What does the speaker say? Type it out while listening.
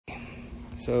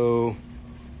So,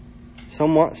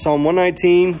 Psalm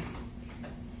 119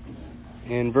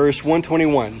 and verse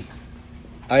 121.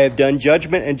 I have done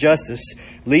judgment and justice.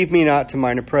 Leave me not to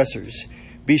mine oppressors.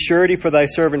 Be surety for thy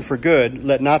servant for good.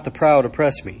 Let not the proud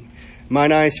oppress me.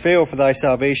 Mine eyes fail for thy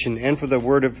salvation and for the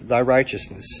word of thy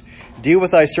righteousness. Deal with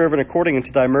thy servant according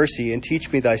unto thy mercy, and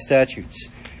teach me thy statutes.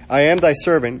 I am thy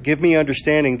servant. Give me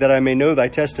understanding, that I may know thy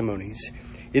testimonies.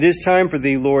 It is time for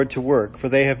thee, Lord, to work, for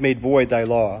they have made void thy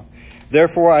law.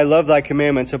 Therefore I love thy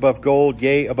commandments above gold,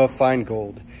 yea, above fine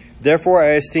gold. Therefore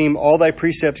I esteem all thy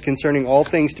precepts concerning all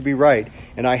things to be right,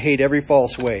 and I hate every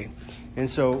false way. And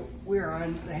so we're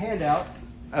on the handout.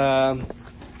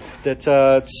 It's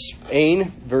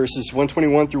Ain, verses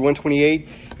 121 through 128.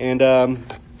 And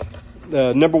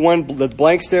number one, the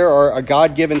blanks there are a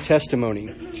God-given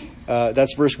testimony.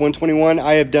 That's verse 121.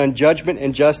 I have done judgment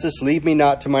and justice. Leave me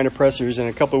not to mine oppressors. And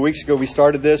a couple of weeks ago we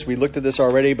started this. We looked at this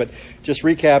already, but just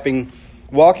recapping.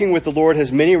 Walking with the Lord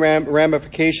has many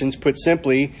ramifications. Put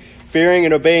simply, fearing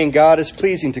and obeying God is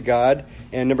pleasing to God.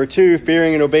 And number two,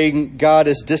 fearing and obeying God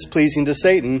is displeasing to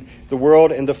Satan. The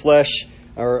world and the flesh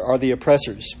are the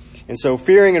oppressors. And so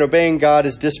fearing and obeying God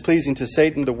is displeasing to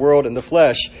Satan, the world, and the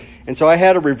flesh. And so I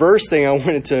had a reverse thing I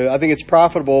think it's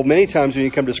profitable many times when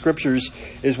you come to scriptures,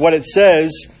 is what it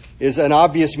says is an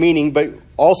obvious meaning, but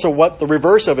also what the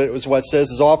reverse of it is what it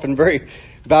says is often very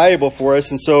valuable for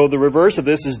us. And so the reverse of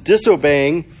this is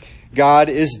disobeying God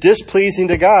is displeasing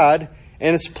to God,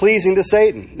 and it's pleasing to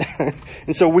Satan.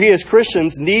 And so we as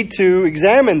Christians need to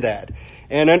examine that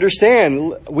and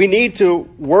understand we need to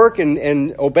work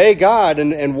and obey God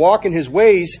and walk in his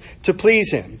ways to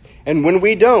please him. And when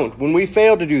we don't, when we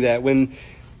fail to do that, when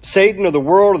Satan or the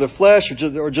world or the flesh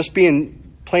or just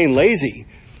being plain lazy,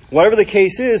 whatever the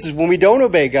case is when we don't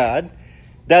obey God,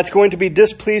 that's going to be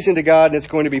displeasing to God and it's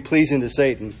going to be pleasing to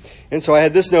Satan. And so I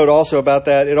had this note also about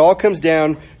that. It all comes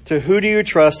down to who do you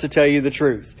trust to tell you the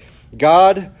truth?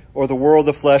 God or the world,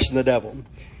 the flesh, and the devil?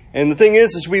 And the thing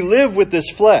is we live with this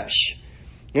flesh.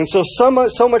 And so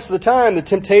much of the time, the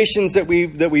temptations that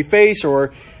we face,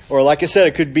 or like I said,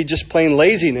 it could be just plain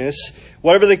laziness.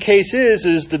 Whatever the case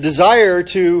is the desire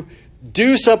to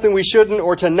do something we shouldn't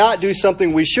or to not do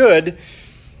something we should.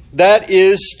 That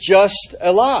is just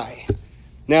a lie.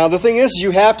 Now, the thing is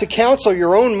you have to counsel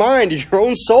your own mind, your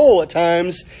own soul at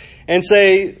times, and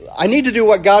say, I need to do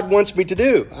what God wants me to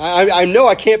do. I know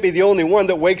I can't be the only one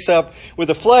that wakes up with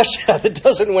a flesh that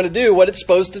doesn't want to do what it's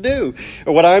supposed to do,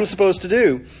 or what I'm supposed to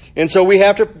do. And so we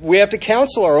have to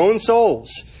counsel our own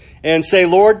souls and say,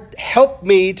 Lord, help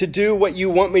me to do what you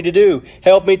want me to do.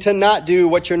 Help me to not do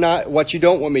what you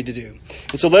don't want me to do.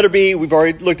 And so letter B, we've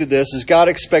already looked at this, is God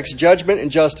expects judgment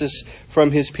and justice from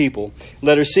his people.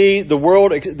 Letter C, the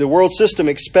world system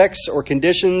expects or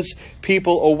conditions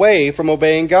people away from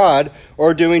obeying God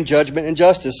or doing judgment and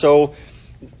justice. So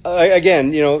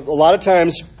again, a lot of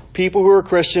times people who are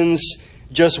Christians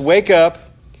just wake up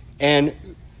and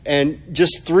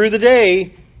just through the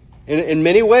day, in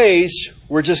many ways,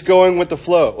 we're just going with the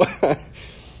flow.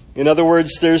 In other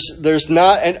words, there's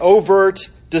not an overt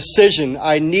decision,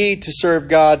 I need to serve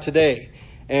God today.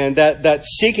 And that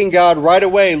seeking God right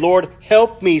away, Lord,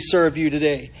 help me serve you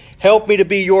today. Help me to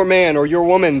be your man or your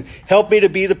woman. Help me to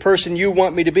be the person you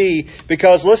want me to be.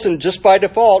 Because listen, just by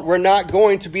default, we're not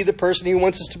going to be the person he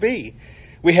wants us to be.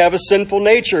 We have a sinful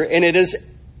nature, and it is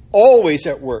always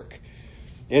at work.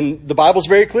 And the Bible's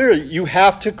very clear. You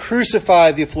have to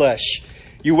crucify the flesh.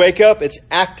 You wake up, it's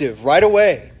active right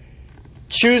away.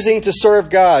 Choosing to serve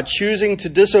God, choosing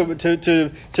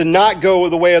to not go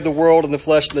the way of the world and the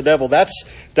flesh and the devil.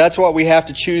 That's what we have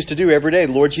to choose to do every day.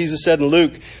 The Lord Jesus said in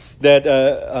Luke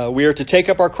that we are to take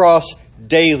up our cross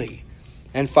daily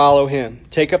and follow him.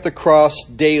 Take up the cross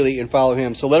daily and follow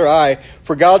him. So letter I,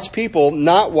 for God's people,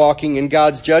 not walking in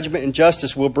God's judgment and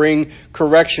justice will bring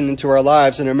correction into our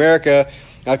lives. And America,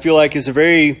 I feel like, is a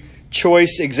very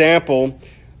choice example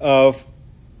of,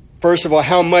 first of all,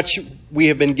 how much we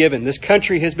have been given. This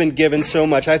country has been given so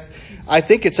much. I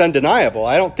think it's undeniable.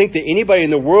 I don't think that anybody in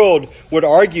the world would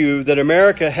argue that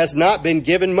America has not been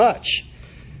given much.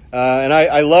 And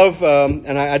I love,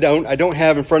 and I don't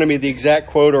have in front of me the exact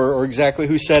quote or exactly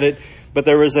who said it, but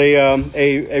there was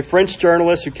a French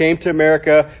journalist who came to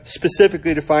America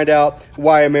specifically to find out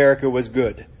why America was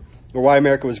good or why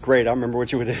America was great. I don't remember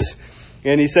which one it is.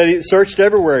 And he said he searched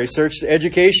everywhere. He searched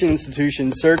education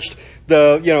institutions, searched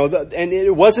and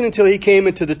it wasn't until he came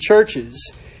into the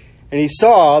churches and he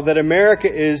saw that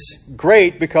America is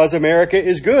great because America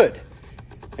is good.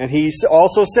 And he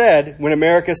also said, when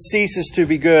America ceases to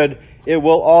be good, it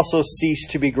will also cease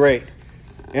to be great.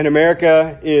 And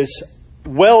America is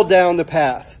well down the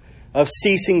path of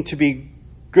ceasing to be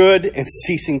good and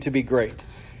ceasing to be great.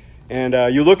 And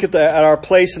you look at our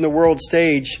place in the world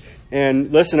stage,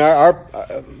 and listen,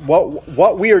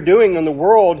 what we are doing in the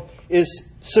world is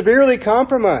severely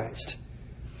compromised.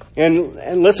 And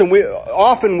listen,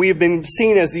 we've been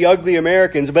seen as the ugly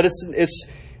Americans, but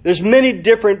there's many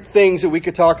different things that we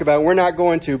could talk about. We're not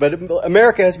going to, but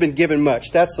America has been given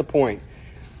much. That's the point.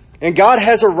 And God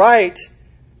has a right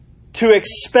to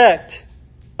expect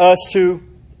us to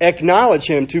acknowledge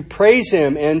Him, to praise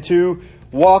Him, and to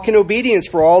walk in obedience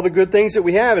for all the good things that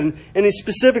we have. And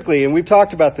specifically, and we've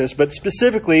talked about this, but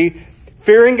specifically,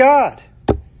 fearing God.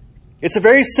 It's a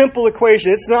very simple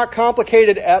equation. It's not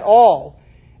complicated at all.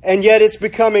 And yet it's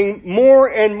becoming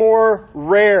more and more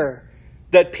rare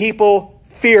that people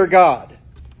fear God.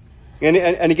 And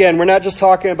again, we're not just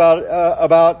talking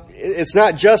about it's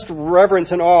not just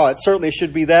reverence and awe. It certainly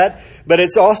should be that. But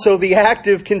it's also the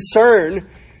active concern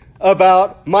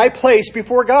about my place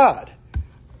before God.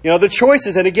 You know, the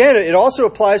choices. And again, it also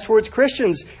applies towards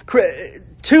Christians.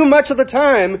 Too much of the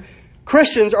time,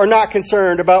 Christians are not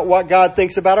concerned about what God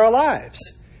thinks about our lives.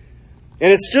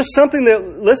 And it's just something that,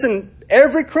 listen,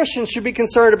 every Christian should be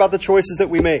concerned about the choices that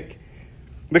we make.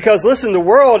 Because, listen, the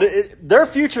world, their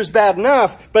future's bad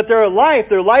enough, but their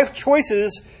life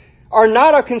choices are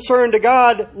not a concern to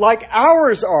God like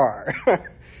ours are.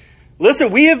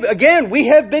 Listen, we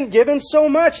have been given so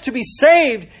much to be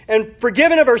saved and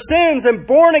forgiven of our sins and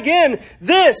born again.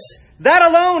 That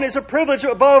alone is a privilege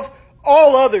above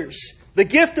all others. The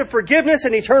gift of forgiveness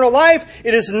and eternal life,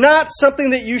 it is not something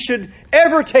that you should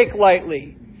ever take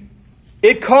lightly.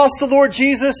 It cost the Lord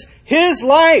Jesus His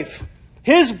life,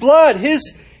 His blood,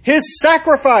 His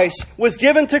sacrifice was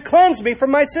given to cleanse me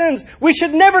from my sins. We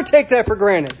should never take that for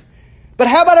granted. But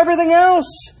how about everything else?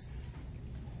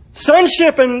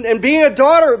 Sonship and being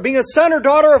a son or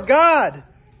daughter of God.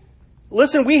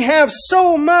 Listen, we have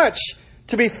so much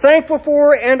to be thankful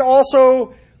for, and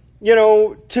also,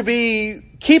 to be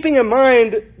keeping in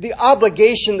mind the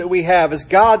obligation that we have as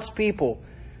God's people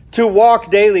to walk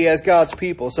daily as God's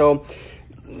people. So,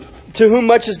 to whom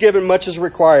much is given, much is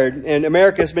required, and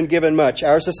America has been given much.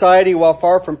 Our society, while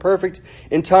far from perfect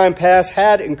in time past,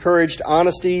 had encouraged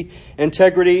honesty,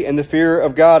 integrity, and the fear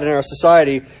of God in our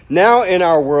society. Now in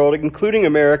our world, including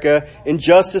America,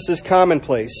 injustice is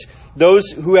commonplace. Those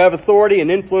who have authority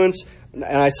and influence, and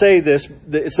I say this,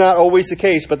 it's not always the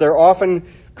case, but they're often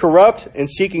corrupt and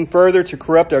seeking further to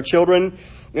corrupt our children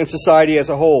and society as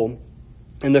a whole.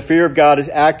 And the fear of God is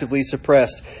actively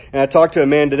suppressed. And I talked to a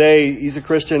man today, he's a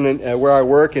Christian where I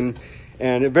work, and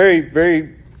a very,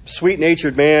 very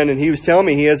sweet-natured man. And he was telling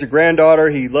me he has a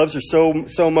granddaughter. He loves her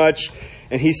so much.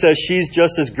 And he says she's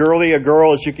just as girly a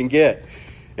girl as you can get.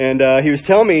 And he was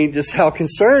telling me just how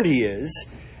concerned he is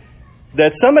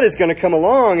that somebody's going to come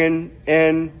along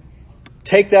and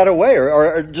take that away,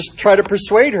 or just try to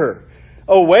persuade her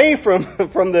away from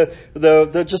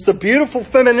the just the beautiful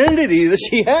femininity that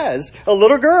she has, a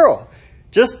little girl,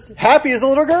 just happy as a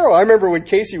little girl. I remember when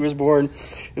Casey was born,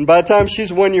 and by the time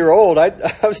she's 1 year old,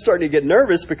 I was starting to get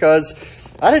nervous because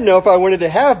I didn't know if I wanted to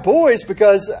have boys,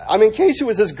 because Casey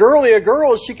was as girly a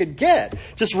girl as she could get,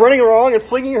 just running around and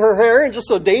flinging her hair and just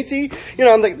so dainty.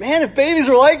 I'm like, man, if babies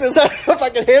were like this, I don't know if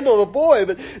I could handle a boy.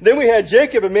 But then we had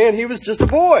Jacob, and man, he was just a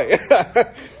boy.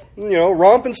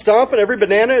 Romping, stomping, every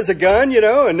banana is a gun,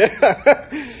 and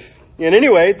and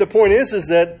anyway, the point is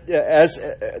that as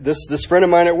this friend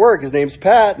of mine at work, his name's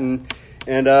Pat, and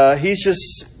he's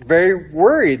just very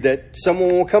worried that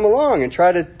someone will come along and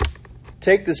try to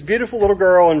take this beautiful little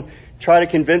girl and try to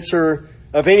convince her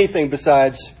of anything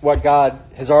besides what God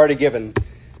has already given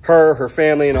her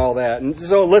family, and all that. And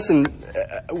so, listen,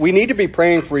 we need to be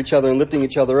praying for each other and lifting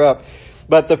each other up.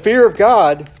 But the fear of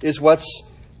God is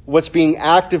what's being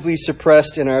actively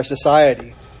suppressed in our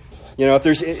society.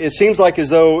 It seems like as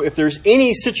though if there's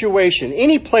any situation,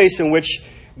 any place in which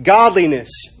godliness,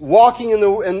 walking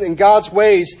in God's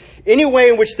ways, any way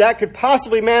in which that could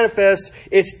possibly manifest,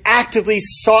 it's actively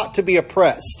sought to be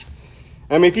oppressed.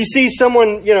 If you see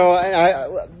someone,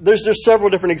 there's several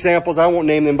different examples. I won't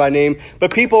name them by name,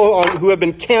 but people who have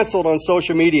been canceled on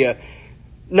social media,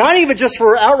 not even just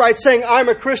for outright saying I'm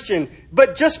a Christian,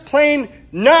 but just plain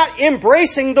not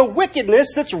embracing the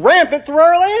wickedness that's rampant through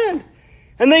our land.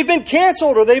 And they've been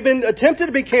canceled, or they've been attempted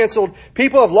to be canceled.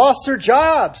 People have lost their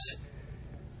jobs.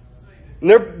 And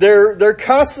they're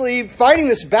constantly fighting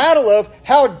this battle of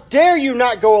how dare you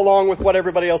not go along with what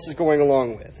everybody else is going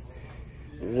along with.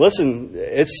 Listen,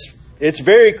 it's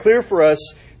very clear for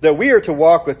us that we are to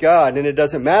walk with God, and it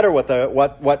doesn't matter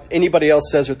what anybody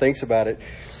else says or thinks about it.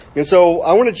 And so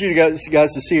I wanted you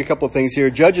guys to see a couple of things here.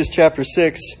 Judges chapter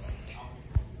 6.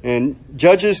 And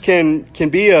Judges can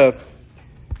be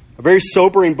a very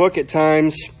sobering book at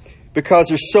times because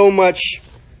there's so much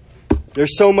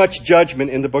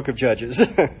judgment in the book of Judges.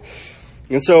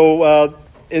 And so,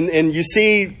 and you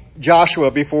see Joshua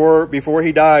before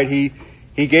he died, he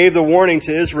gave the warning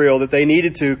to Israel that they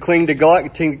needed to cling to God,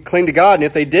 and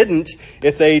if they didn't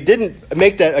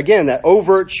make that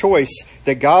overt choice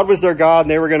that God was their God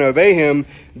and they were going to obey Him,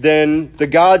 then the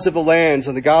gods of the lands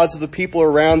and the gods of the people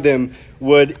around them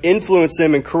would influence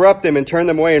them and corrupt them and turn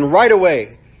them away. And right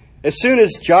away, as soon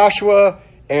as Joshua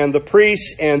and the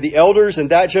priests and the elders in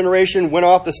that generation went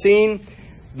off the scene,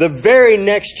 the very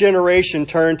next generation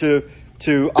turned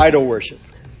to idol worship.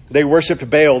 They worshiped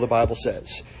Baal, the Bible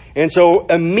says. And so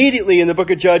immediately in the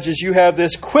book of Judges, you have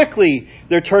this quickly,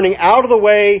 they're turning out of the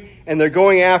way and they're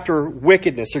going after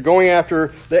wickedness. They're going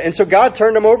after, and so God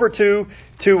turned them over to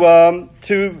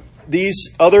these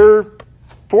other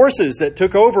forces that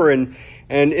took over, and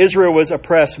Israel was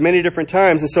oppressed many different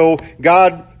times. And so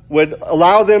God would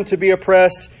allow them to be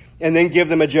oppressed and then give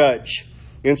them a judge.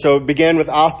 And so it began with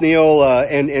Othniel,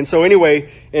 and so anyway,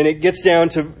 and it gets down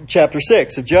to chapter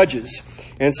 6 of Judges.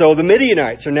 And so the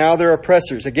Midianites are now their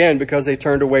oppressors, again, because they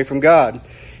turned away from God.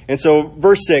 And so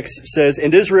verse 6 says,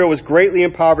 "And Israel was greatly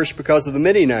impoverished because of the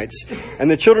Midianites, and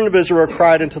the children of Israel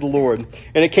cried unto the Lord.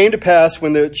 And it came to pass,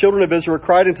 when the children of Israel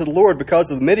cried unto the Lord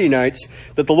because of the Midianites,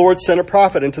 that the Lord sent a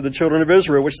prophet unto the children of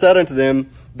Israel, which said unto them,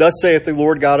 Thus saith the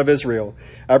Lord God of Israel,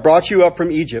 I brought you up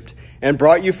from Egypt, and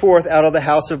brought you forth out of the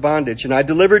house of bondage. And I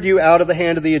delivered you out of the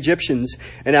hand of the Egyptians,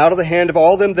 and out of the hand of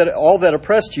all that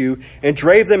oppressed you, and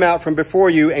drave them out from before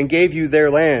you, and gave you their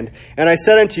land. And I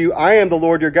said unto you, I am the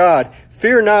Lord your God.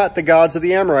 Fear not the gods of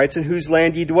the Amorites, in whose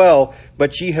land ye dwell,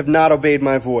 but ye have not obeyed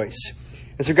my voice."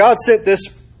 And so God sent this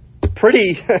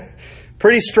pretty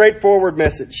straightforward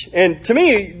message. And to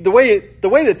me, the way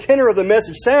the tenor of the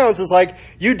message sounds is like,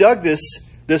 you dug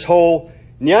this hole,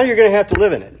 now you're going to have to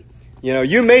live in it. You know,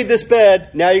 you made this bed,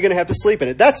 now you're going to have to sleep in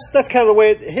it. That's kind of the way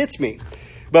it hits me.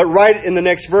 But right in the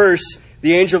next verse,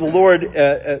 the angel of the Lord,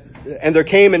 and there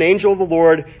came an angel of the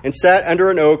Lord and sat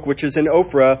under an oak, which is in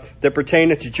Ophrah, that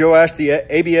pertained to Joash the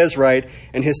Abiezrite,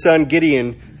 and his son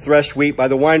Gideon threshed wheat by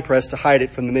the winepress to hide it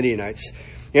from the Midianites.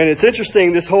 And it's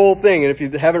interesting, this whole thing, and if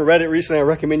you haven't read it recently, I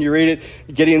recommend you read it.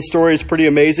 Gideon's story is pretty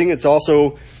amazing. It's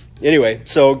also, anyway,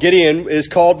 so Gideon is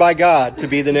called by God to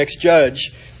be the next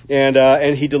judge,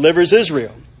 and he delivers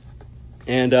Israel.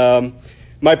 And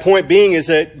my point being is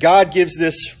that God gives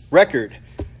this record.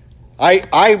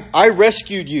 I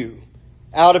rescued you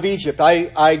out of Egypt.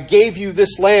 I gave you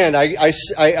this land.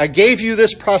 I gave you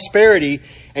this prosperity,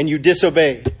 and you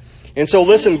disobeyed. And so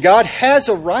listen, God has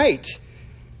a right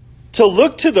to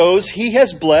look to those He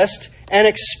has blessed and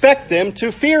expect them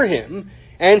to fear Him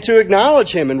and to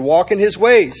acknowledge Him and walk in His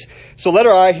ways. So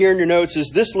letter I here in your notes is,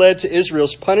 this led to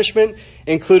Israel's punishment,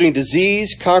 including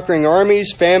disease, conquering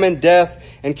armies, famine, death,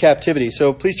 and captivity.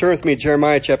 So please turn with me to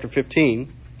Jeremiah chapter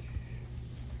 15.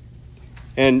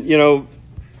 And, you know,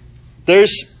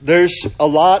 there's a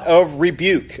lot of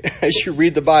rebuke as you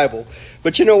read the Bible.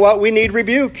 But you know what? We need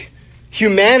rebuke.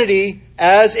 Humanity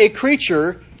as a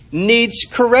creature needs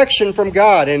correction from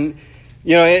God. And,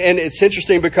 you know, and it's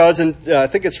interesting because I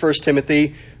think it's 1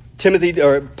 Timothy,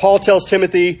 Paul tells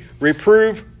Timothy,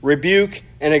 reprove, rebuke,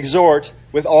 and exhort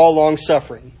with all long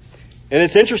suffering. And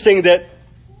it's interesting that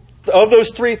of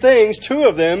those three things, two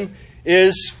of them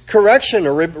is correction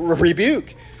or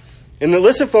rebuke. And then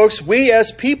listen, folks, we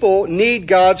as people need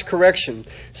God's correction.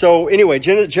 So anyway,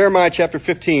 Jeremiah chapter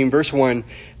 15, verse 1.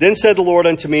 Then said the Lord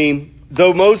unto me,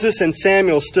 Though Moses and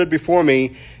Samuel stood before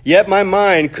me, yet my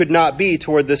mind could not be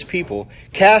toward this people.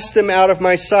 Cast them out of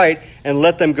my sight and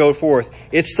let them go forth.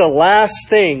 It's the last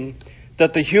thing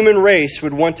that the human race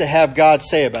would want to have God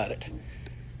say about it.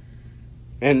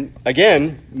 And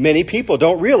again, many people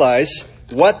don't realize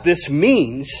what this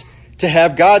means to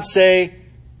have God say,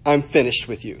 I'm finished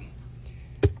with you.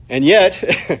 And yet,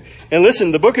 and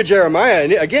listen, the book of Jeremiah,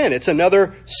 and again, it's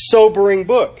another sobering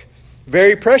book.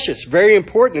 Very precious, very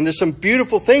important. And there's some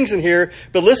beautiful things in here.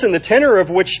 But listen, the tenor of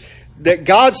which that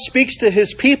God speaks to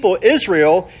His people,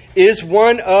 Israel, is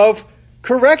one of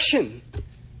correction.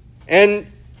 And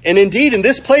indeed, in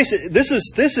this place, this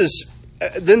is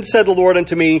then said the Lord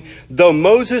unto me, Though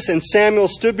Moses and Samuel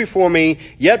stood before me,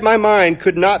 yet my mind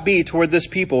could not be toward this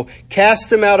people. Cast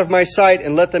them out of my sight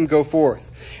and let them go forth.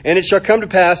 And it shall come to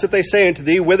pass, if they say unto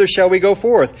thee, Whither shall we go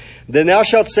forth? Then thou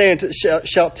shalt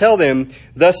shalt tell them,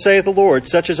 Thus saith the Lord,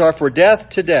 Such as are for death,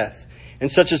 to death,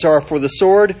 and such as are for the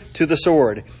sword, to the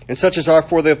sword, and such as are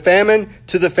for the famine,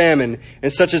 to the famine,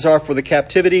 and such as are for the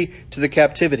captivity, to the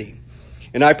captivity.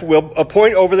 And I will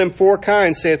appoint over them 4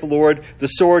 kinds, saith the Lord, the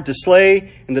sword to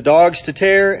slay, and the dogs to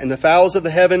tear, and the fowls of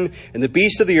the heaven, and the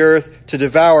beasts of the earth to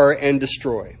devour and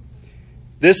destroy.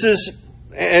 This is,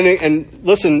 and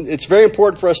listen, it's very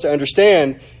important for us to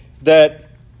understand that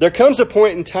there comes a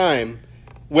point in time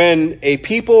when a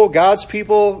people, God's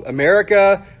people,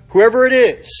 America, whoever it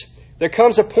is, there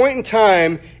comes a point in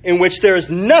time in which there is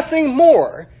nothing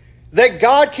more that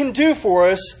God can do for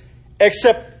us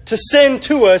except to send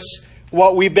to us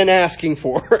what we've been asking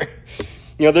for.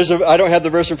 I don't have the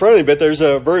verse in front of me, but there's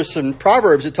a verse in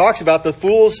Proverbs that talks about the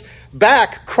fool's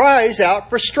back cries out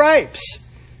for stripes.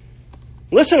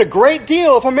 Listen, a great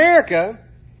deal of America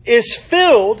is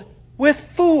filled with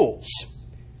fools.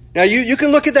 Now, you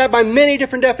can look at that by many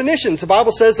different definitions. The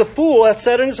Bible says the fool hath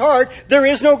said in his heart, there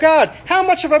is no God. How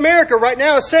much of America right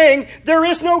now is saying there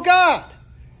is no God?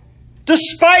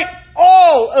 Despite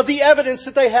all of the evidence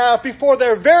that they have before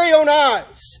their very own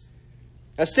eyes.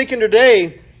 I was thinking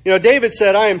today, David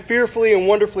said, I am fearfully and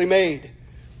wonderfully made.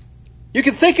 You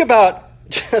can think about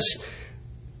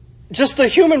just the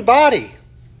human body.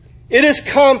 It is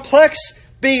complex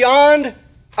beyond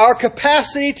our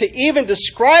capacity to even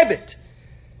describe it.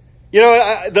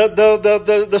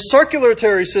 The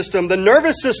circulatory system, the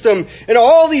nervous system, and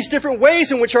all these different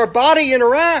ways in which our body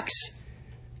interacts.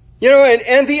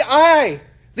 And the eye.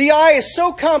 The eye is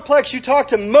so complex. You talk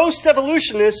to most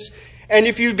evolutionists, and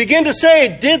if you begin to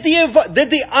say, did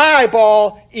the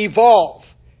eyeball evolve?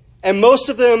 And most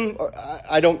of them,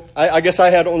 I guess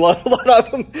I had a lot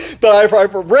of them, but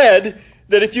I've read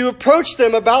that if you approach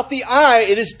them about the eye,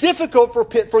 it is difficult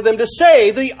for them to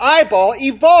say the eyeball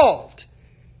evolved.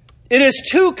 It is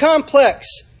too complex.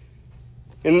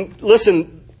 And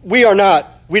listen, we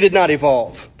did not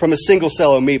evolve from a single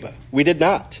cell amoeba. We did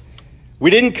not. We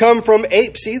didn't come from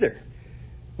apes either.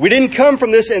 We didn't come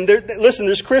from this. And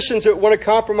there's Christians that want to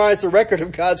compromise the record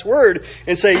of God's Word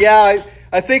and say,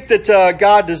 I think that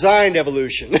God designed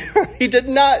evolution. He did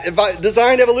not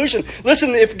design evolution.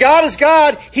 Listen, if God is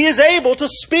God, He is able to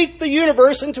speak the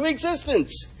universe into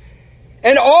existence.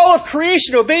 And all of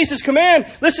creation obeys His command.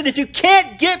 Listen, if you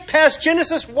can't get past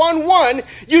Genesis 1:1,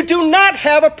 you do not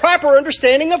have a proper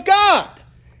understanding of God.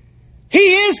 He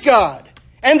is God.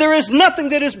 And there is nothing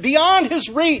that is beyond His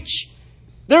reach.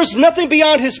 There's nothing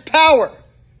beyond His power.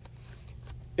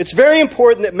 It's very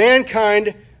important that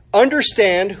mankind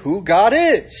understand who God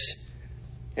is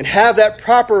and have that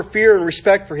proper fear and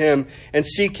respect for Him and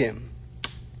seek Him.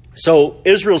 So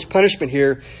Israel's punishment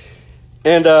here.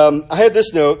 And I have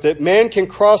this note that man can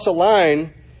cross a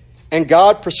line and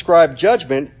God prescribe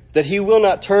judgment that He will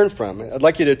not turn from. I'd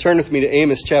like you to turn with me to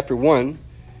Amos chapter 1.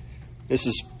 This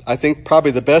is, I think,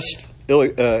 probably the best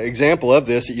example of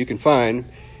this that you can find.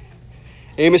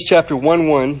 Amos chapter 1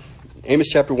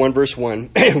 verse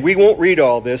 1. We won't read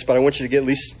all this, but I want you to get at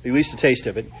least a taste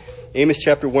of it. Amos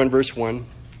chapter 1 verse 1.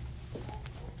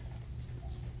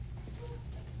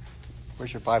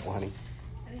 Where's your Bible, honey?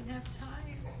 I didn't have time.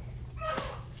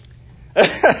 I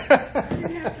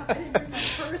didn't bring my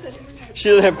purse. She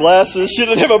didn't have glasses. She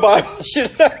didn't have a Bible.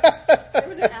 There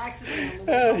was an accident.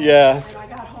 Yeah. And I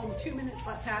got home 2 minutes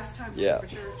past time for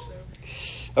church.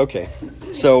 Okay.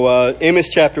 So Amos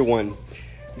chapter 1.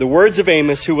 The words of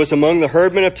Amos, who was among the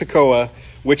herdmen of Tekoa,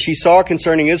 which he saw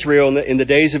concerning Israel in the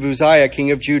days of Uzziah,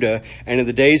 king of Judah, and in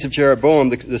the days of Jeroboam,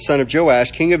 the son of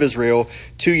Joash, king of Israel,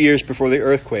 2 years before the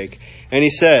earthquake. And he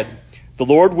said, the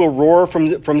Lord will roar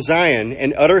from Zion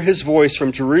and utter His voice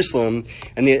from Jerusalem,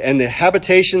 and the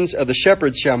habitations of the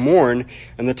shepherds shall mourn,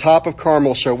 and the top of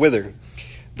Carmel shall wither.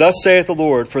 Thus saith the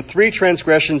Lord, for 3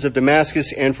 transgressions of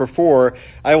Damascus and for 4,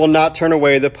 I will not turn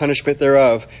away the punishment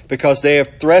thereof, because they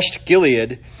have threshed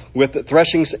Gilead with the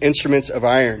threshing instruments of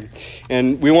iron.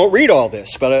 And we won't read all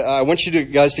this, but I want you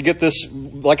guys to get this,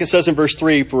 like it says in verse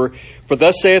 3, for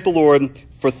thus saith the Lord,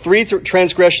 for 3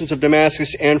 transgressions of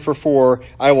Damascus and for 4,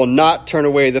 I will not turn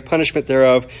away the punishment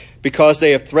thereof, because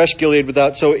they have threshed Gilead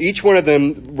without. So each one of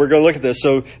them, we're going to look at this.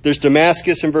 So there's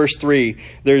Damascus in verse 3.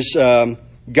 There's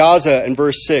Gaza in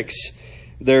verse 6.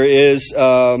 There is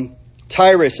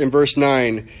Tyrus in verse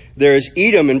 9. There is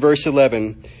Edom in verse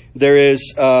 11. There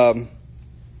is Ammon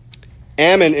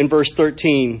in verse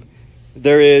 13.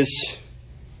 There is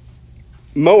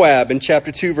Moab in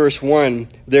chapter 2, verse 1.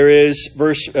 There is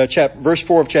verse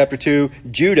 4 of chapter 2,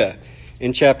 Judah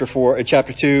in chapter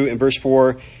 2 and verse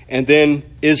 4. And then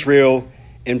Israel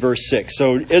in verse 6.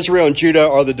 So Israel and Judah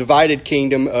are the divided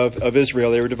kingdom of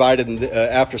Israel. They were divided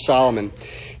after Solomon.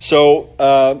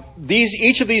 So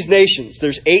each of these nations,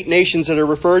 there's 8 nations that are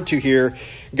referred to here.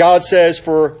 God says,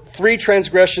 for 3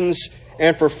 transgressions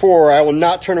and for 4, I will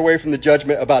not turn away from the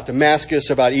judgment about Damascus,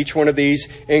 about each one of these,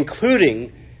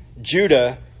 including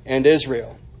Judah and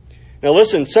Israel. Now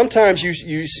listen, sometimes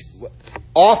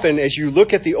often as you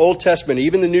look at the Old Testament,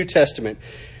 even the New Testament,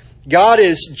 God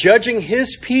is judging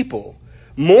His people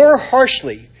more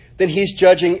harshly than He's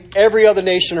judging every other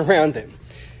nation around them.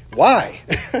 Why?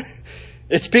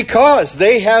 It's because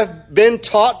they have been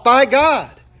taught by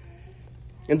God.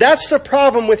 And that's the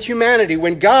problem with humanity.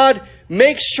 When God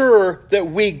makes sure that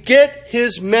we get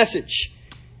His message.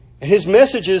 And His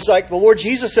message is like the Lord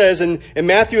Jesus says in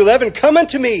Matthew 11, "Come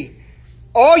unto me,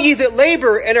 all ye that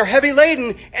labor and are heavy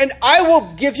laden, and I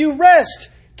will give you rest.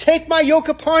 Take my yoke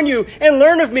upon you and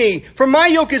learn of me, for my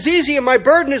yoke is easy and my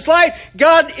burden is light."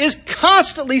 God is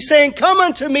constantly saying, "Come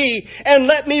unto me and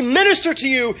let me minister to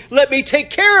you. Let me take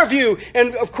care of you."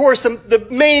 And of course, the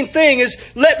main thing is,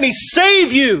 let me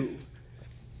save you.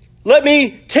 Let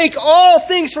me take all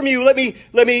things from you. Let me,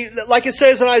 like it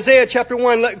says in Isaiah chapter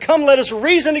 1, "Come, let us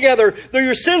reason together. Though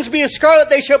your sins be as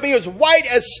scarlet, they shall be as white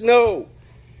as snow."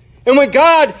 And when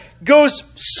God goes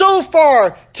so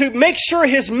far to make sure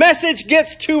His message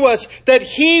gets to us that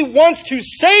He wants to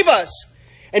save us,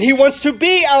 and He wants to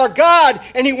be our God,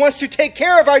 and He wants to take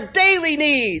care of our daily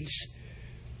needs.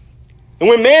 And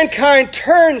when mankind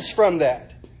turns from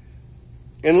that,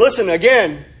 and listen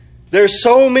again, there's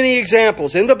so many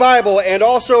examples in the Bible and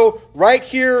also right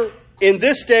here in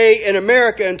this day in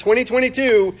America in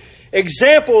 2022,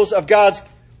 examples of God's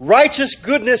righteous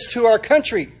goodness to our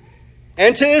country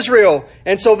and to Israel.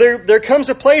 And so there comes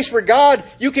a place where God,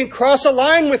 you can cross a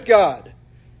line with God.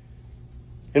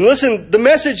 And listen, the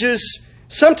message is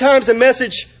sometimes a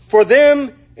message for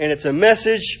them, and it's a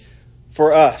message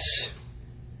for us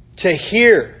to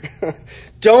hear.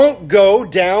 Don't go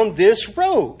down this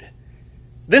road.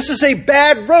 This is a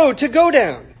bad road to go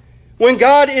down. When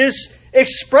God is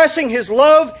expressing His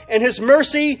love and His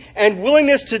mercy and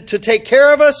willingness to take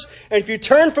care of us, and if you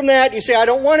turn from that, you say, "I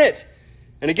don't want it."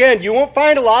 And again, you won't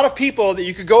find a lot of people that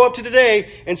you could go up to today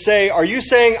and say, "Are you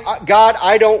saying, God,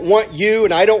 I don't want you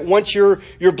and I don't want your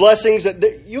blessings?"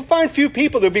 You'll find few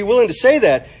people that would be willing to say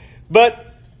that. But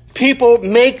people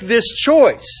make this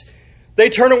choice. They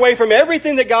turn away from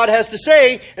everything that God has to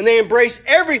say and they embrace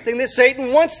everything that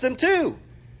Satan wants them to.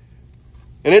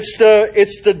 And it's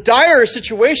the dire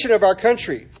situation of our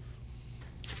country.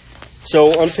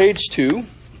 So on page 2, if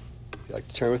you'd like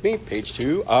to turn with me, page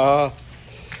 2.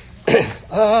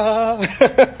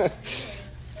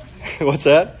 What's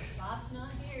that? Bob's not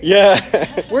here.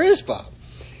 Yeah. Where is Bob?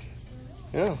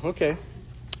 Oh, okay.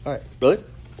 All right. Really? I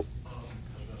was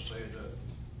going to say that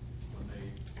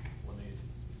when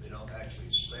they don't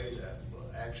actually say that,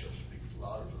 but actions speak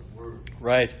louder than words.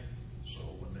 Right. So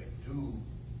when they do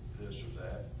this or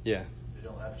that, Yeah. they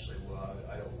don't have to say, "Well,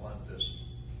 I don't want this,"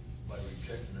 by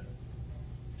rejecting it.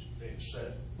 They've said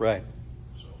it. Right.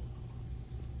 So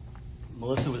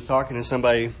Melissa was talking to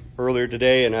somebody earlier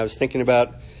today, and I was thinking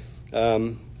about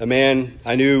a man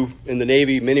I knew in the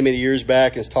Navy many, many years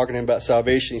back, and was talking to him about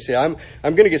salvation. He said, I'm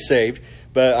going to get saved,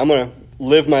 but I'm going to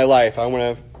live my life. I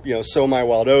want to sow my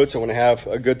wild oats. I want to have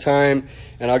a good time,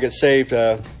 and I'll get saved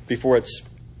before it's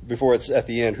at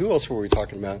the end. Who else were we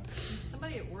talking about?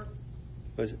 Somebody at work.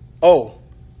 Was it? Oh,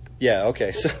 yeah,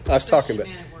 okay. So I was talking about.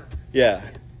 Man at work.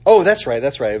 Yeah. Oh, that's right.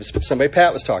 It was somebody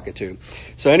Pat was talking to.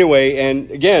 So anyway,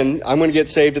 and again, I'm going to get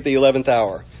saved at the 11th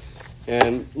hour.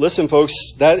 And listen, folks,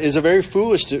 that is a very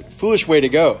foolish way to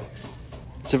go.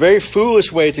 It's a very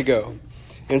foolish way to go.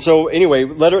 And so anyway,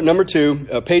 letter number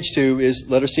 2, page 2 is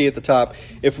letter C at the top.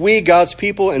 If we, God's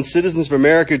people and citizens of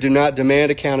America, do not demand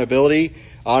accountability,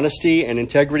 honesty, and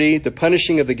integrity, the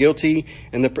punishing of the guilty,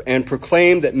 and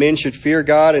proclaim that men should fear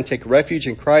God and take refuge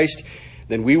in Christ,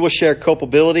 then we will share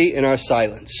culpability in our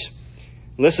silence.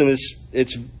 Listen,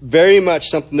 it's very much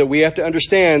something that we have to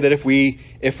understand, that if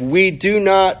we do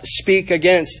not speak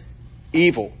against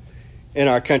evil in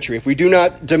our country, if we do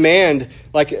not demand,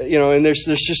 and there's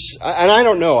just, and I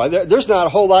don't know, there's not a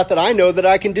whole lot that I know that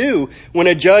I can do when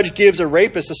a judge gives a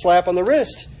rapist a slap on the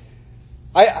wrist.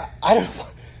 I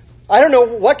don't know,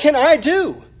 what can I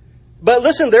do? But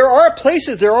listen, there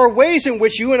are ways in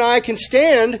which you and I can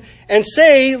stand and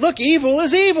say, look, evil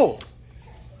is evil.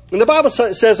 And the Bible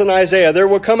says in Isaiah, there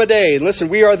will come a day, and listen,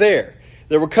 we are there.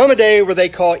 There will come a day where they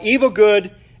call evil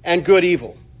good and good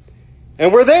evil.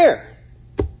 And we're there.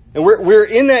 And we're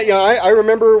in that. I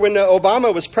remember when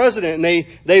Obama was president, and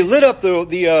they lit up the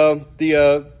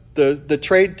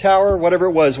trade tower, whatever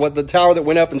it was, the tower that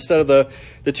went up instead of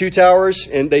the two towers,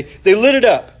 and they lit it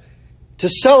up to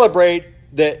celebrate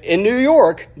that in New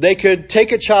York they could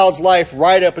take a child's life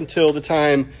right up until the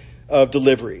time of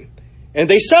delivery. And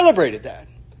they celebrated that.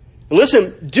 And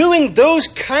listen, doing those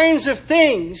kinds of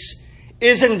things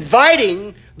is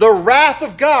inviting the wrath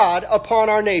of God upon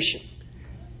our nation.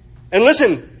 And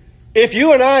listen, if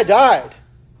you and I died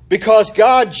because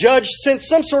God sent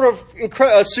some sort of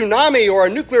a tsunami or a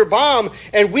nuclear bomb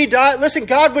and we died, listen,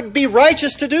 God would be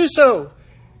righteous to do so.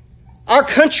 Our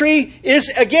country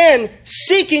is, again,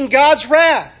 seeking God's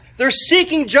wrath. They're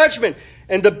seeking judgment.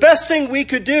 And the best thing we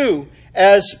could do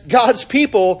as God's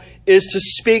people is to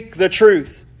speak the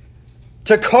truth.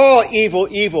 To call evil,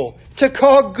 evil. To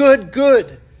call good,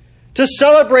 good. To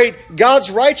celebrate God's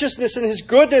righteousness and His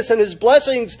goodness and His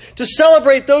blessings. To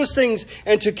celebrate those things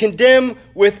and to condemn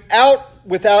without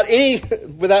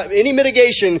any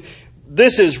mitigation.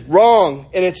 This is wrong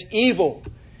and it's evil.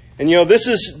 And this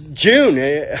is June.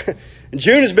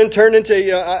 June has been turned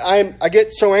into, I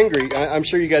get so angry. I'm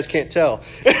sure you guys can't tell.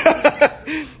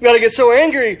 I get so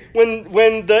angry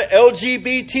when the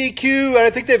LGBTQ, and I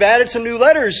think they've added some new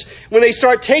letters, when they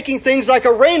start taking things like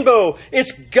a rainbow.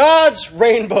 It's God's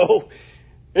rainbow.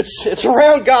 It's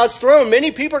around God's throne.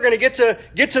 Many people are going to get to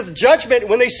the judgment.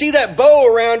 When they see that bow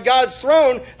around God's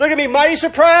throne, they're going to be mighty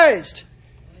surprised.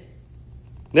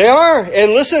 They are.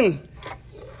 And listen,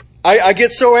 I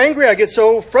get so angry. I get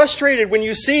so frustrated when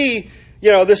you see,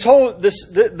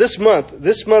 this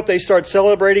month they start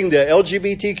celebrating the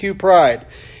LGBTQ pride.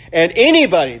 And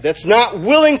anybody that's not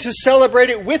willing to celebrate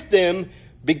it with them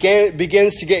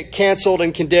begins to get canceled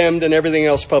and condemned and everything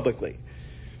else publicly.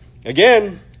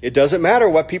 Again, it doesn't matter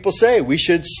what people say. We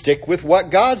should stick with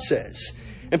what God says.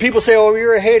 And people say, oh,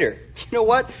 you're a hater. You know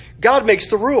what? God makes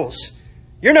the rules.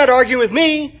 You're not arguing with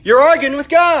me. You're arguing with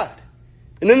God.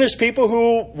 And then there's people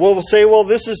who will say, well,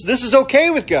 this is okay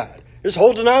with God. There's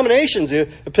whole denominations, the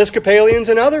Episcopalians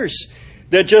and others,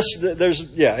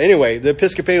 anyway, the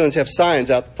Episcopalians have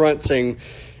signs out front saying,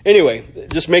 anyway,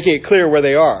 just making it clear where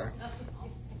they are.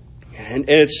 And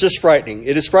it's just frightening.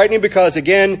 It is frightening because,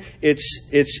 again,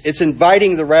 it's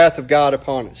inviting the wrath of God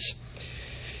upon us.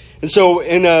 And so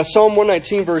in Psalm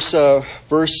 119, verse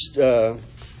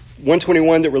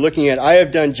 121 that we're looking at, I have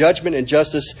done judgment and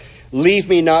justice. Leave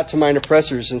me not to mine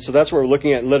oppressors. And so that's what we're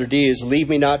looking at in letter D is leave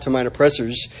me not to mine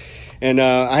oppressors. And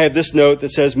I have this note that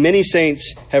says, many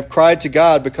saints have cried to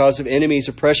God because of enemies'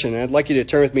 oppression. And I'd like you to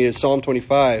turn with me to Psalm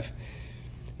 25.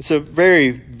 It's a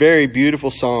very, very beautiful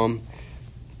psalm.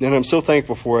 And I'm so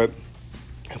thankful for it.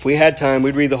 If we had time,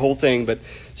 we'd read the whole thing. But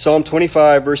Psalm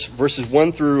 25, verses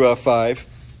 1 through 5.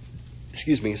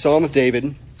 Psalm of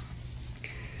David.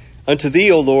 Unto thee,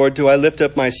 O Lord, do I lift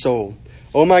up my soul.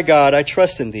 O my God, I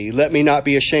trust in thee. Let me not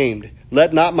be ashamed.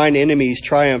 Let not mine enemies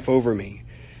triumph over me.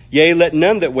 Yea, let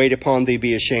none that wait upon thee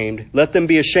be ashamed. Let them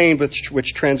be ashamed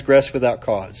which transgress without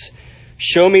cause.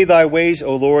 Show me thy ways,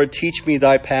 O Lord. Teach me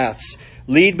thy paths.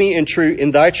 Lead me in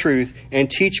thy truth and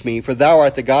teach me, for thou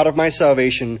art the God of my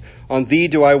salvation. On thee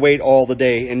do I wait all the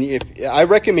day. And I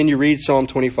recommend you read Psalm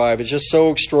 25. It's just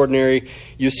so extraordinary.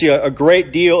 You see a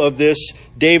great deal of this.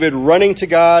 David running to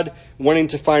God, wanting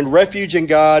to find refuge in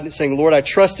God, saying, Lord, I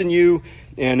trust in you,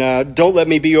 and don't let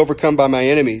me be overcome by my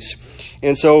enemies.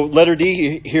 And so letter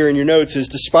D here in your notes is,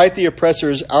 despite the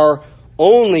oppressors, our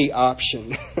only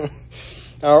option,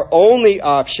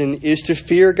 is to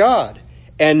fear God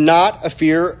and not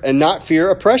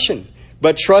fear oppression,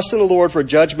 but trust in the Lord for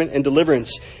judgment and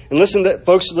deliverance. And listen,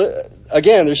 folks,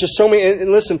 again, there's just so many,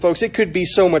 and listen, folks, it could be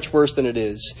so much worse than it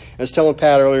is. I was telling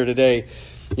Pat earlier today,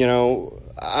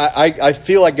 I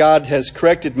feel like God has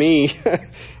corrected me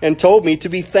and told me to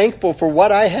be thankful for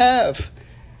what I have.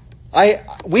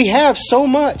 We have so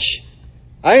much.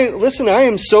 I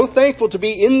am so thankful to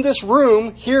be in this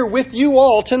room here with you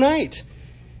all tonight.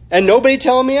 And nobody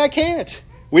telling me I can't.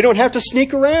 We don't have to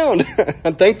sneak around.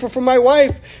 I'm thankful for my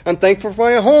wife. I'm thankful for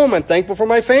my home. I'm thankful for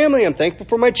my family. I'm thankful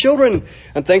for my children.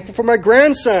 I'm thankful for my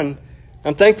grandson.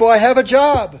 I'm thankful I have a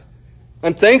job.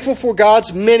 I'm thankful for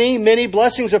God's many, many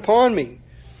blessings upon me.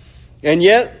 And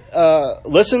yet,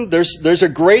 listen, there's a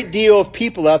great deal of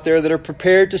people out there that are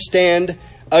prepared to stand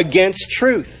against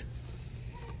truth.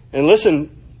 And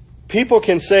listen, people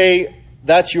can say,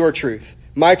 that's your truth.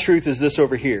 My truth is this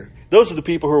over here. Those are the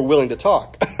people who are willing to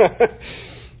talk.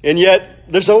 And yet,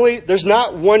 there's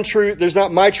not one truth. There's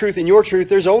not my truth and your truth.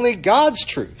 There's only God's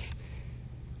truth.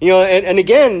 And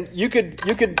again, you could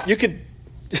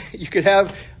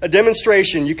have a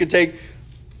demonstration. You could take,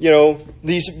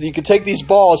 you could take these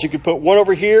balls. You could put one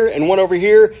over here and one over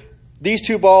here. These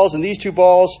two balls and these two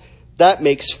balls. That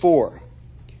makes 4.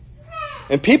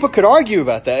 And people could argue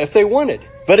about that if they wanted.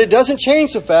 But it doesn't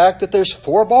change the fact that there's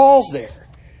 4 balls there.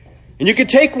 And you could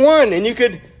take one and you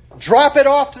could drop it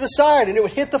off to the side and it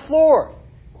would hit the floor.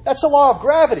 That's the law of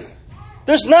gravity.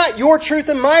 There's not your truth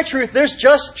and my truth. There's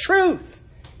just truth.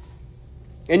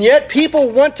 And yet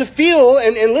people want to feel,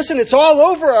 and listen, it's all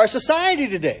over our society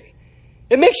today.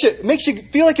 It makes you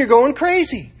feel like you're going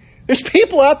crazy. There's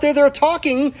people out there that are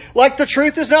talking like the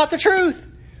truth is not the truth.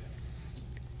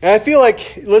 And I feel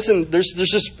like, listen, there's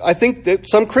just, I think that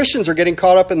some Christians are getting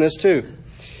caught up in this too.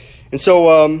 And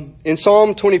so in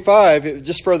Psalm 25,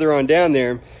 just further on down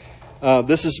there,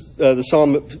 this is the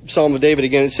Psalm of David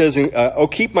again. It says, "O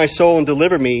keep my soul and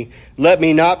deliver me. Let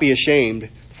me not be ashamed,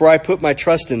 for I put my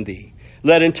trust in thee.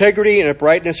 Let integrity and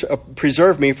uprightness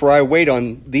preserve me, for I wait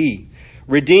on thee.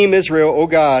 Redeem Israel, O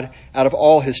God, out of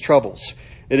all his troubles."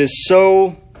 It is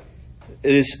so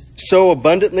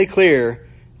abundantly clear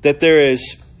that there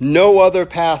is no other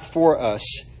path for us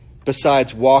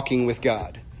besides walking with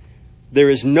God. There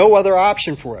is no other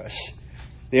option for us.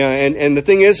 Yeah, and the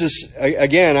thing is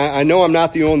again, I know I'm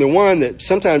not the only one that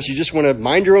sometimes you just want to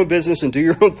mind your own business and do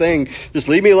your own thing. Just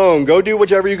leave me alone. Go do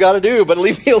whatever you got to do, but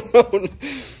leave me alone.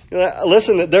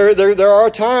 Listen, there are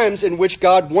times in which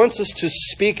God wants us to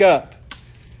speak up.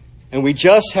 And we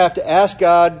just have to ask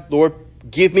God, Lord,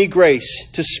 give me grace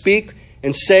to speak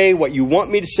and say what you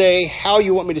want me to say, how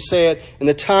you want me to say it, and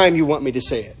the time you want me to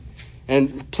say it.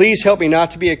 And please help me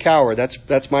not to be a coward.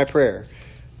 That's my prayer.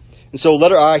 And so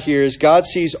letter I here is God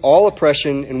sees all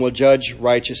oppression and will judge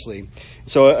righteously.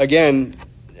 So again,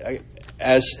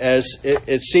 as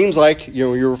it seems like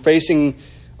you're facing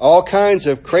all kinds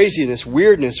of craziness,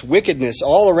 weirdness, wickedness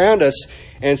all around us,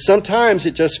 and sometimes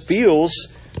it just feels,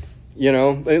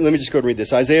 let me just go and read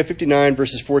this. Isaiah 59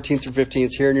 verses 14 through 15.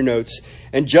 It's here in your notes.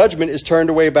 "And judgment is turned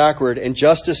away backward, and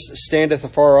justice standeth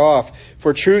afar off.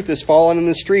 For truth is fallen in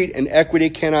the street, and equity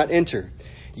cannot enter.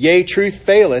 Yea, truth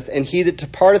faileth, and he that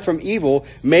departeth from evil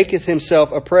maketh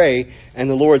himself a prey. And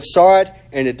the Lord saw it,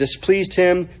 and it displeased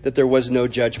him that there was no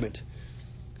judgment."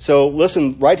 So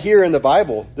listen, right here in the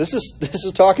Bible, this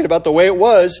is talking about the way it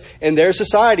was in their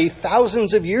society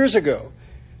thousands of years ago.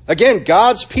 Again,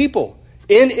 God's people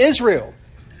in Israel.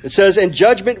 It says, "And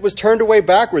judgment was turned away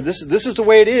backward." This is the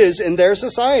way it is in their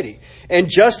society. "And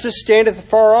justice standeth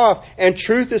afar off, and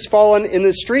truth is fallen in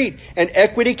the street, and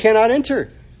equity cannot enter."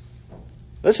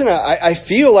 Listen, I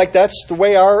feel like that's the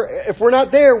way if we're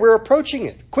not there, we're approaching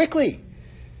it quickly.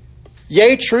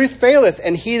 "Yea, truth faileth,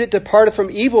 and he that departeth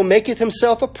from evil maketh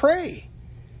himself a prey."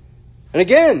 And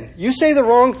again, you say the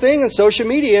wrong thing on social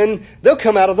media, and they'll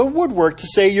come out of the woodwork to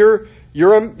say you're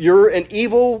an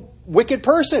evil, wicked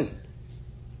person.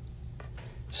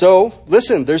 So,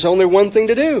 listen, there's only one thing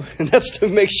to do, and that's to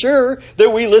make sure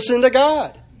that we listen to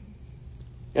God.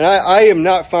 And I am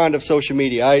not fond of social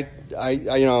media. I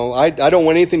don't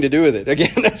want anything to do with it.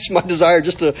 Again, that's my desire,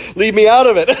 just to leave me out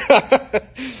of it.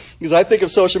 Because I think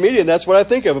of social media, and that's what I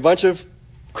think of. A bunch of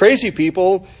crazy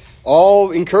people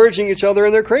all encouraging each other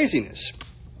in their craziness.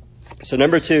 So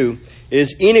number 2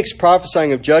 is Enoch's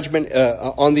prophesying of judgment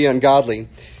on the ungodly.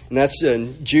 And that's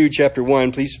in Jude chapter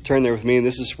 1. Please turn there with me, and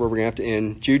this is where we're going to have to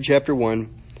end. Jude chapter 1.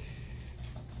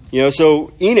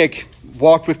 So Enoch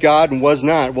walked with God and was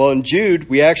not. Well, in Jude,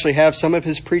 we actually have some of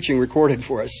his preaching recorded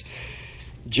for us.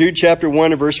 Jude chapter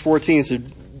 1 and verse 14. So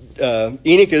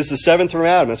Enoch is the seventh from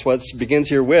Adam. That's what it begins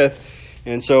here with.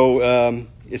 And so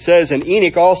it says, "And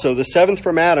Enoch also, the seventh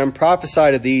from Adam,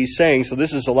 prophesied of these, saying," so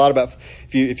this is a lot about,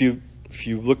 if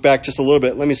you look back just a little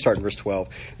bit, let me start in verse 12.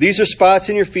 "These are spots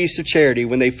in your feasts of charity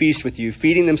when they feast with you,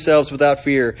 feeding themselves without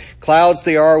fear. Clouds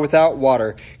they are without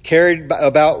water, carried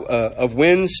about of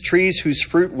winds, trees whose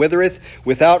fruit withereth,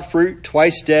 without fruit,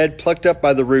 twice dead, plucked up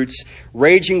by the roots,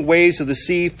 raging waves of the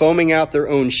sea, foaming out their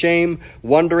own shame,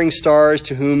 wandering stars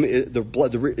to whom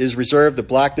is reserved the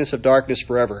blackness of darkness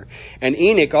forever. And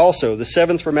Enoch also, the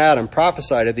seventh from Adam,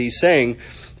 prophesied of these, saying,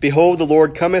 Behold, the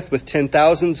Lord cometh with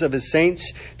 10,000s of his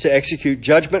saints to execute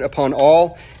judgment upon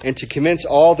all, and to commence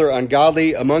all their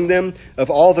ungodly among them, of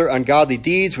all their ungodly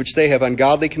deeds which they have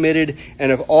ungodly committed,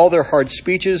 and of all their hard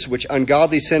speeches which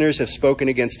ungodly sinners have spoken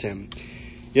against him."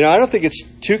 I don't think it's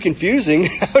too confusing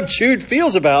how Jude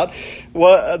feels about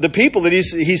the people that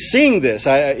he's seeing this.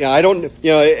 I don't, and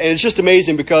it's just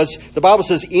amazing because the Bible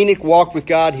says Enoch walked with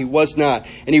God, he was not.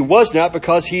 And he was not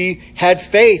because he had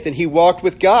faith and he walked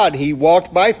with God. He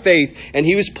walked by faith and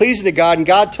he was pleasing to God and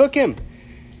God took him.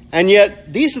 And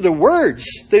yet these are the words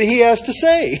that he has to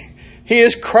say. He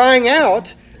is crying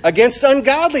out against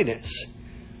ungodliness.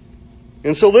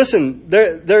 And so listen,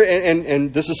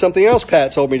 and this is something else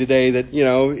Pat told me today, that,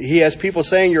 he has people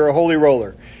saying you're a holy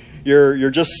roller.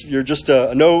 You're just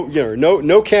a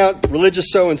no count religious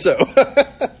so and so.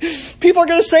 People are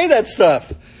going to say that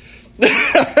stuff. They're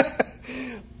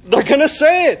going to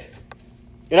say it.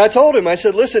 And I told him, I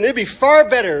said, listen, it'd be far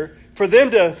better for them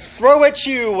to throw at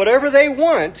you whatever they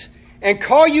want and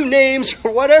call you names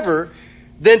or whatever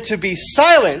than to be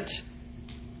silent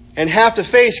and have to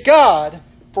face God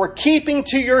for keeping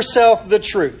to yourself the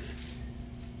truth.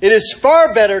 It is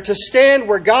far better to stand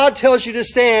where God tells you to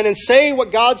stand and say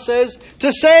what God says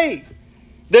to say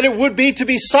than it would be to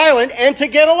be silent and to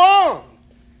get along.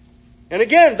 And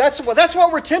again, that's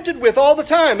what we're tempted with all the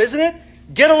time, isn't it?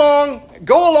 Get along,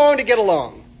 go along to get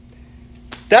along.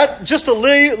 That just to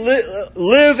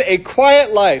live a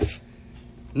quiet life.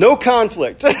 No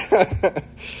conflict.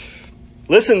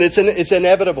 Listen, it's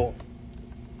inevitable.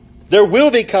 There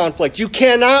will be conflict. You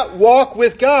cannot walk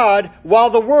with God while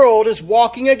the world is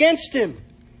walking against Him.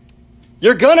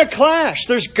 You're going to clash.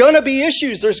 There's going to be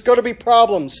issues. There's going to be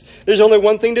problems. There's only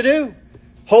one thing to do.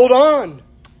 Hold on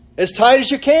as tight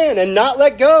as you can and not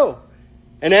let go.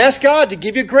 And ask God to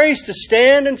give you grace to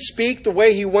stand and speak the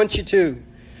way He wants you to.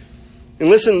 And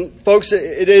listen, folks,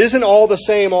 it isn't all the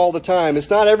same all the time.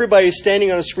 It's not everybody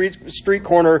standing on a street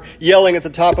corner yelling at the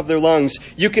top of their lungs.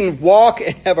 You can walk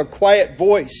and have a quiet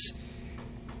voice.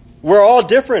 We're all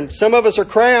different. Some of us are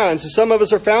crayons, and some of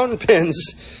us are fountain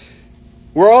pens.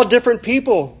 We're all different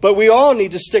people, but we all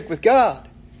need to stick with God.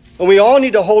 And we all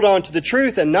need to hold on to the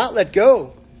truth and not let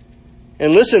go.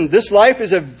 And listen, this life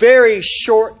is a very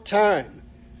short time.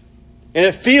 And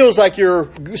it feels like you're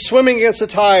swimming against the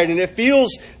tide, and it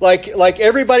feels like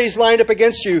everybody's lined up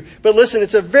against you. But listen,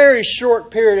 it's a very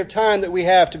short period of time that we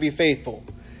have to be faithful.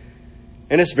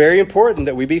 And it's very important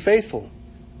that we be faithful.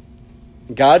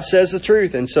 God says the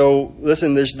truth. And so,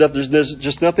 listen, there's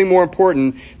just nothing more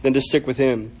important than to stick with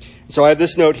Him. So I have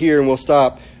this note here, and we'll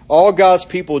stop. All God's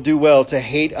people do well to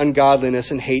hate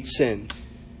ungodliness and hate sin.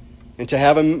 And to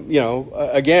have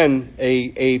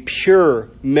a pure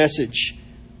message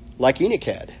like Enoch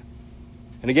had.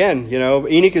 And again,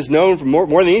 Enoch is known for more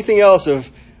than anything else of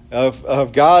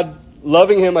God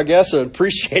loving him, I guess, and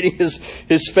appreciating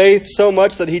his faith so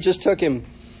much that He just took him.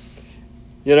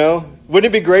 Wouldn't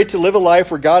it be great to live a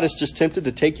life where God is just tempted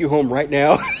to take you home right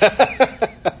now?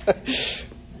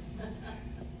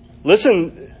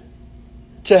 Listen,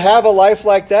 to have a life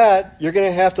like that, you're going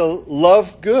to have to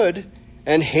love good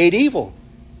and hate evil,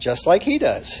 just like He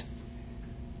does.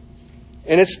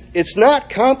 And it's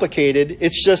not complicated.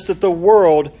 It's just that the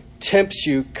world tempts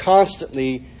you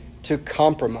constantly to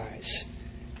compromise.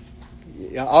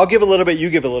 I'll give a little bit,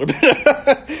 you give a little bit.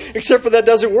 Except for that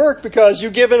doesn't work because you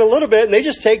give in a little bit and they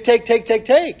just take.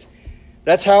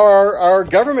 That's how our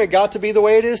government got to be the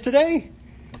way it is today.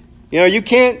 You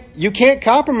can't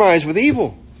compromise with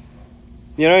evil.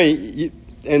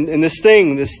 And this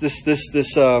thing,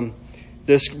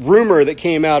 this rumor that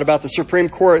came out about the Supreme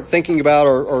Court thinking about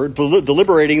or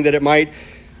deliberating that it might,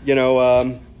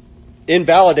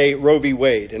 invalidate Roe v.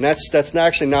 Wade. And that's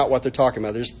actually not what they're talking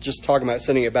about. They're just talking about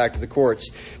sending it back to the courts.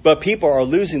 But people are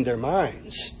losing their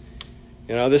minds.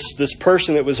 This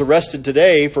person that was arrested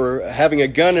today for having a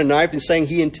gun and a knife and saying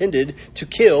he intended to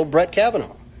kill Brett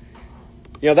Kavanaugh.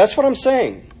 That's what I'm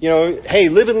saying. Hey,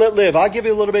 live and let live. I'll give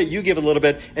you a little bit, you give a little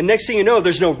bit. And next thing you know,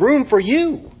 there's no room for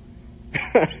you.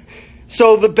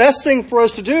 So the best thing for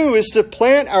us to do is to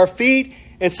plant our feet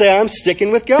and say, I'm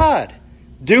sticking with God.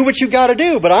 Do what you got to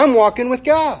do, but I'm walking with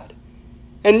God.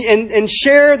 And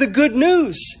share the good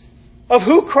news of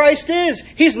who Christ is.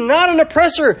 He's not an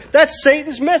oppressor. That's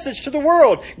Satan's message to the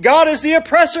world. God is the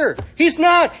oppressor. He's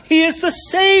not. He is the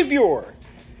Savior.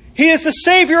 He is the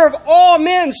Savior of all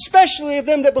men, especially of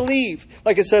them that believe,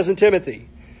 like it says in Timothy.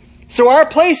 So our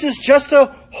place is just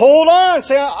to hold on.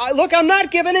 Say, look, I'm not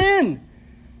giving in.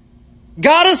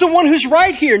 God is the one who's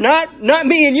right here, not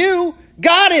me and you.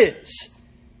 God is.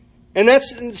 And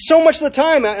that's so much of the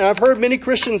time, and I've heard many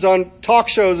Christians on talk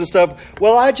shows and stuff,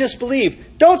 well, I just believe.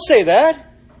 Don't say that.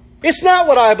 It's not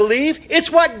what I believe.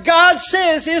 It's what God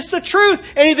says is the truth.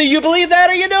 And either you believe that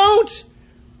or you don't.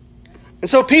 And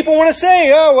so people want to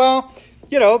say, oh, well,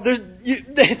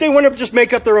 they want to just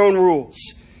make up their own rules.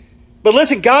 But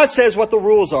listen, God says what the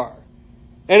rules are.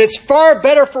 And it's far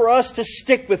better for us to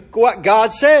stick with what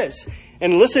God says.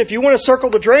 And listen, if you want to circle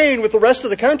the drain with the rest of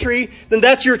the country, then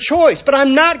that's your choice. But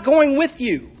I'm not going with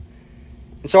you.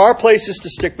 And so our place is to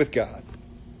stick with God.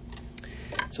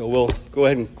 So we'll go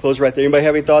ahead and close right there. Anybody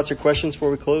have any thoughts or questions before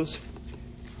we close?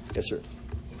 Yes, sir.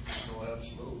 No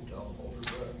absolute, don't hold your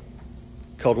breath.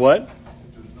 Called what? If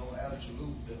there's no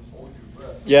absolute, then hold your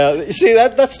breath. Yeah, you see,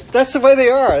 that's the way they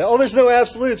are. Oh, there's no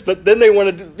absolutes, but then they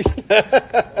want to...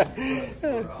 For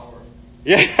an hour.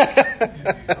 Yeah.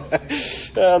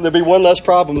 There'll be one less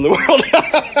problem in the world.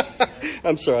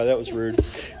 I'm sorry, that was rude.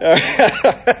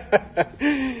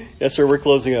 Yes, sir, we're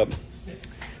closing up.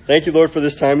 Thank you, Lord, for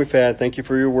this time we've had. Thank you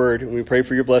for your word. And we pray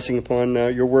for your blessing upon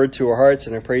your word to our hearts.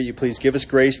 And I pray you please give us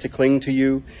grace to cling to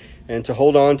you. and to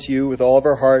hold on to you with all of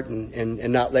our heart and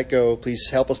not let go. Please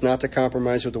help us not to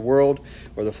compromise with the world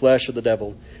or the flesh or the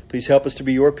devil. Please help us to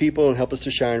be your people and help us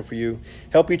to shine for you.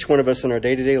 Help each one of us in our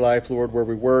day-to-day life, Lord, where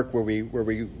we work, where we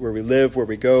live, where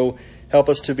we go. Help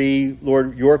us to be,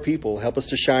 Lord, your people. Help us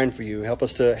to shine for you. Help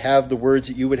us to have the words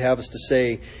that you would have us to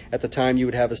say at the time you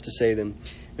would have us to say them.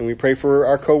 And we pray for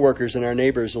our coworkers and our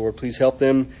neighbors, Lord. Please help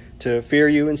them to fear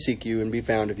you and seek you and be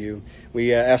found of you.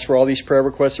 We ask for all these prayer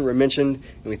requests that were mentioned,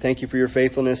 and we thank you for your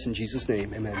faithfulness. In Jesus'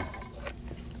 name, amen.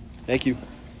 Thank you.